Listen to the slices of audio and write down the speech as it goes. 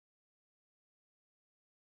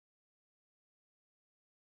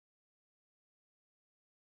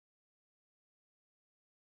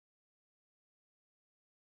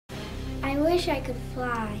wish I could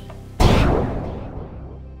fly.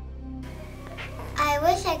 I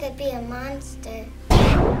wish I could be a monster.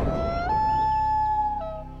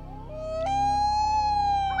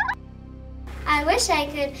 I wish I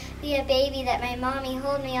could be a baby that my mommy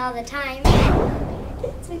hold me all the time.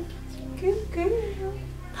 It's a good girl.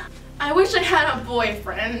 I wish I had a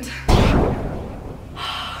boyfriend.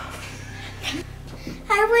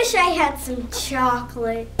 I wish I had some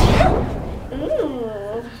chocolate.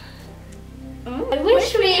 Ooh. I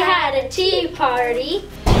wish we had a tea party.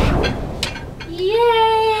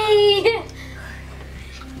 Yay!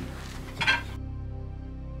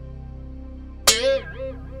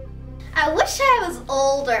 I wish I was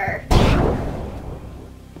older.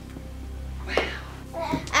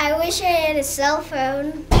 I wish I had a cell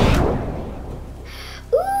phone.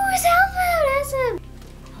 Ooh, cell phone, awesome.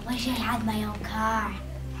 I wish I had my own car.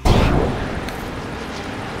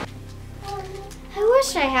 I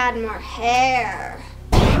wish I had more hair.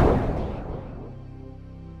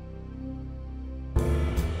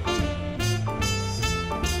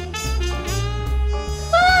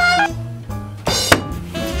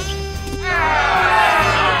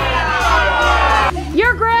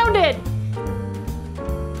 You're grounded!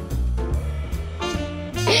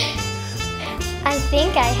 I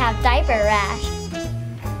think I have diaper rash.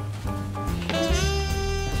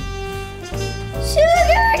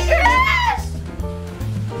 Sugar crash!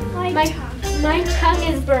 My tongue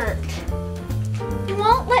is burnt. You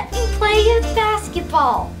won't let me play with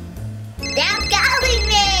basketball. Stop calling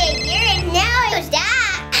me! You're a nose.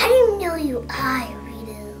 Stop! I didn't know you are.